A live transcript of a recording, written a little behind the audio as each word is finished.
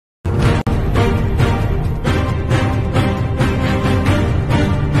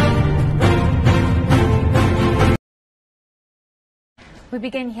We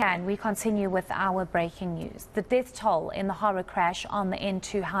begin here and we continue with our breaking news. The death toll in the horror crash on the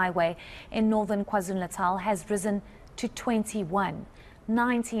N2 highway in northern KwaZulu-Natal has risen to 21.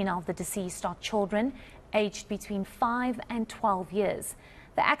 19 of the deceased are children aged between 5 and 12 years.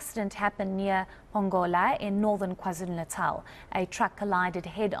 The accident happened near Phongolo in northern KwaZulu-Natal. A truck collided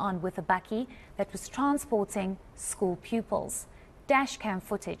head-on with a bakkie that was transporting school pupils. Dashcam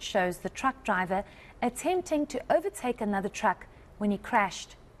footage shows the truck driver attempting to overtake another truck when he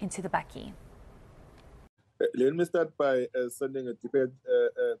crashed into the bakkie. Let me start by sending a deep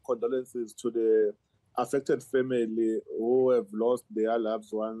condolences to the affected family who have lost their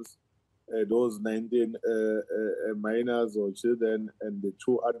loved ones, those 19 minors or children, and the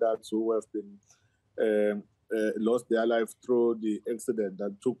 2 adults who have been lost their life through the accident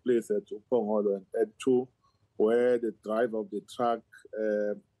that took place at Phongolo and N2, where the driver of the truck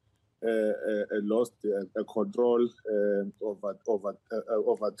lost control,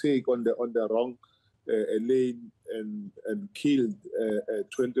 overtake on the wrong lane and killed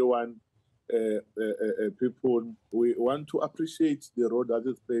 21 people. We want to appreciate the role that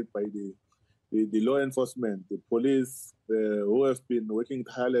is played by the law enforcement, the police, who have been working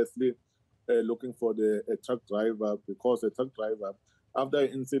tirelessly looking for the truck driver, because the truck driver, after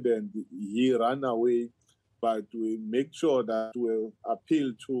the incident, he ran away. But we make sure that we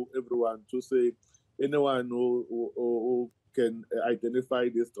appeal to everyone to say anyone who can identify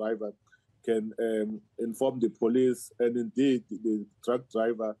this driver can inform the police, and indeed the truck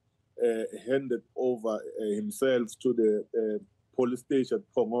driver handed over himself to the police station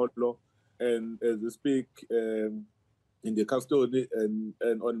at Phongolo, and as we speak in the custody, and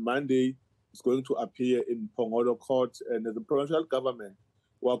on Monday it's going to appear in Phongolo court. And as the provincial government,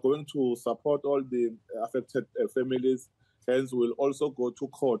 we are going to support all the affected families. Hence, we'll also go to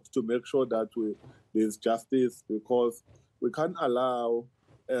court to make sure that there's justice, because we can't allow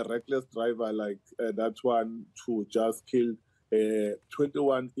a reckless driver like that one to just kill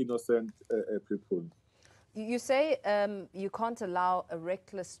 21 innocent people. You say you can't allow a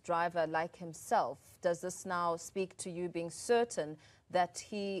reckless driver like himself. Does this now speak to you being certain that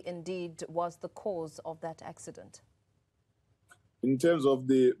he indeed was the cause of that accident? In terms of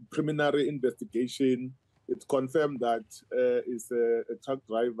the preliminary investigation, it's confirmed that it's a truck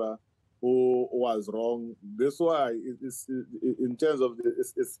driver who was wrong. That's why it's in terms of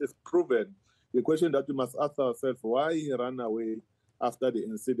it's proven. The question that we must ask ourselves: why he ran away after the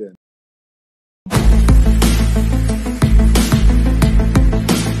incident?